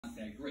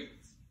that great.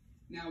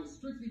 Now,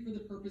 strictly for the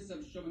purpose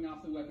of showing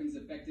off the weapon's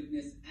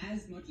effectiveness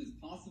as much as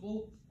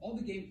possible, all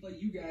the gameplay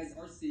you guys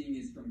are seeing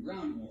is from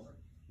Ground War.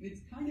 And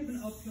it's kind of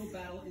an uphill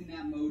battle in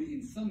that mode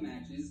in some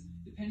matches,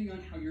 depending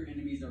on how your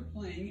enemies are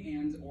playing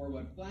and or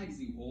what flags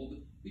you hold,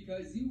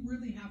 because you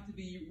really have to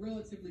be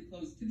relatively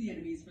close to the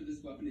enemies for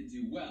this weapon to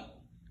do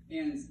well.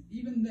 And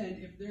even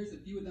then, if there's a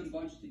few of them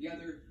bunched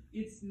together,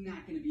 it's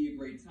not going to be a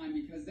great time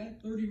because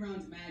that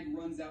 30-round mag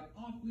runs out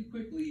awfully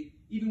quickly,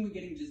 even when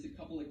getting just a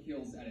couple of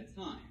kills at a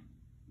time.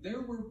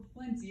 There were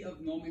plenty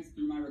of moments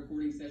through my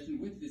recording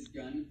session with this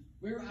gun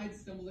where I'd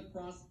stumbled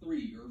across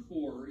 3 or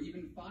 4 or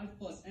even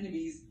 5+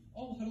 enemies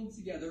all huddled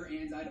together,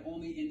 and I'd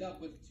only end up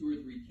with 2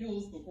 or 3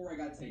 kills before I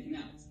got taken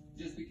out,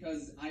 just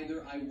because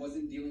either I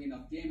wasn't dealing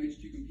enough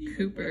damage to compete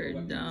with whatever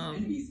weapons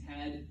enemies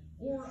had,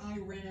 or I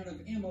ran out of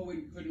ammo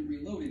and couldn't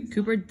reload in time.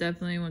 Cooper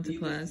definitely went to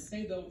Needless class. to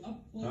say, though,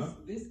 up close,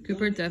 this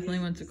Cooper gun definitely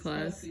is went to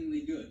class.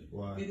 disgustingly good.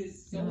 Why? It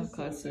is You don't so have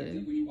class today.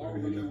 effective when you are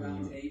running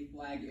around a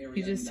flag area.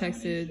 He just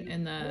texted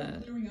in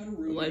the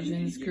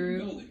Legends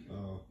group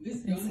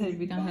and said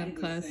we don't have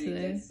class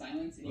today.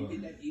 Silence and you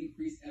get that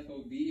increased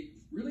FOV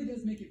really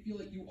does make it feel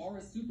like you are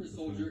a super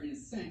soldier in a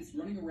sense,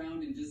 running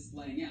around and just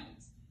slaying out.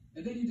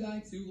 And then you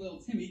die to little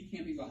Timmy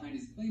camping behind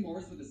his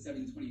claymores with a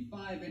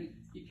 725, and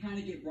you kind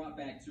of get brought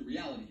back to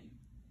reality.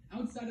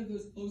 Outside of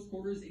those close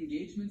quarters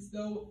engagements,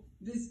 though,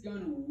 this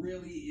gun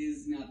really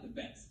is not the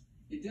best.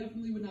 It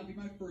definitely would not be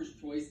my first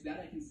choice,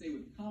 that I can say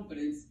with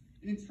confidence,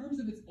 and in terms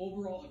of its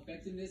overall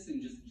effectiveness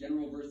and just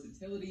general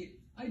versatility,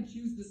 I'd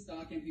choose the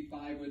stock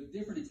MP5 with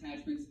different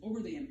attachments over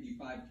the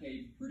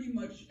MP5K pretty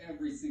much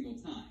every single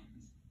time.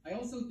 I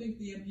also think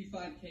the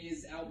MP5K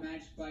is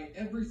outmatched by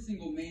every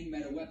single main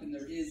meta weapon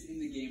there is in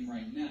the game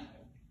right now.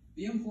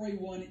 The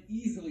M4A1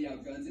 easily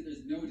outguns it,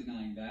 there's no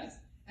denying that,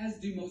 as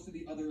do most of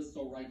the other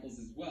assault rifles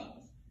as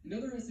well. And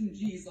other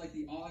SMGs like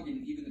the AUG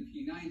and even the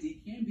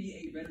P90 can be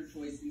a better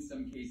choice in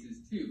some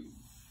cases too.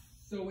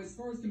 So as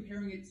far as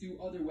comparing it to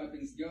other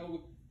weapons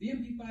go, the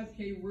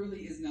MP5K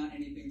really is not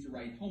anything to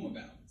write home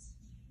about.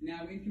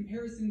 Now, in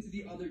comparison to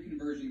the other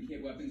conversion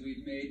kit weapons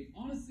we've made,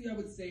 honestly I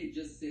would say it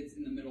just sits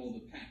in the middle of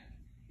the pack.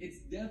 It's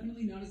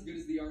definitely not as good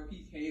as the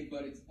RPK,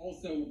 but it's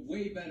also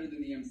way better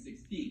than the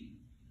M16.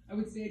 I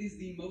would say it is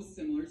the most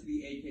similar to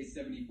the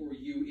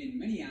AK-74U in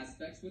many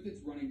aspects with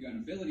its running gun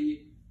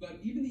ability, but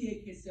even the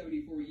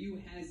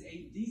AK-74U has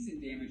a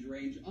decent damage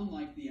range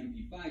unlike the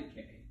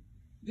MP5K.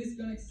 This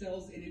gun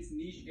excels in its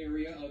niche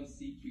area of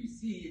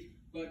CQC,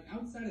 but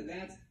outside of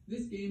that,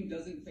 this game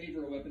doesn't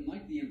favor a weapon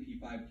like the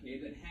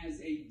MP5K that has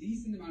a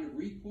decent amount of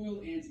recoil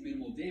and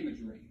minimal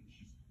damage range.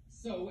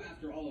 So,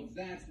 after all of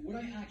that, would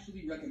I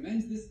actually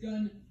recommend this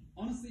gun?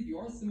 Honestly, if you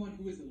are someone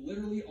who is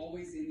literally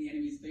always in the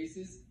enemy's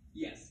faces,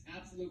 yes,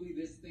 absolutely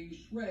this thing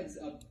shreds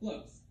up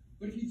close.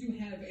 But if you do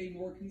have a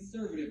more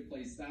conservative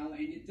playstyle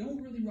and you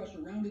don't really rush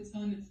around a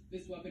ton,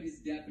 this weapon is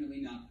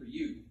definitely not for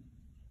you.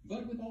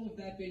 But with all of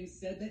that being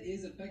said, that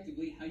is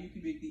effectively how you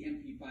can make the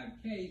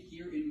MP5K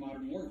here in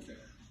Modern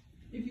Warfare.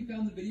 If you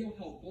found the video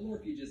helpful, or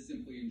if you just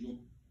simply enjoyed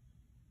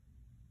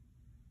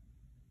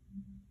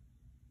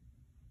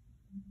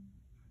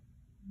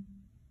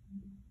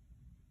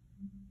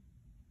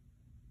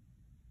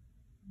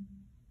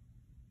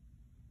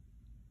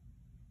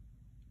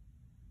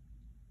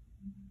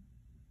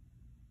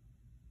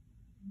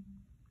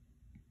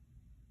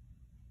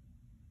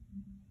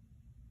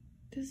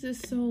This is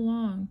so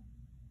long.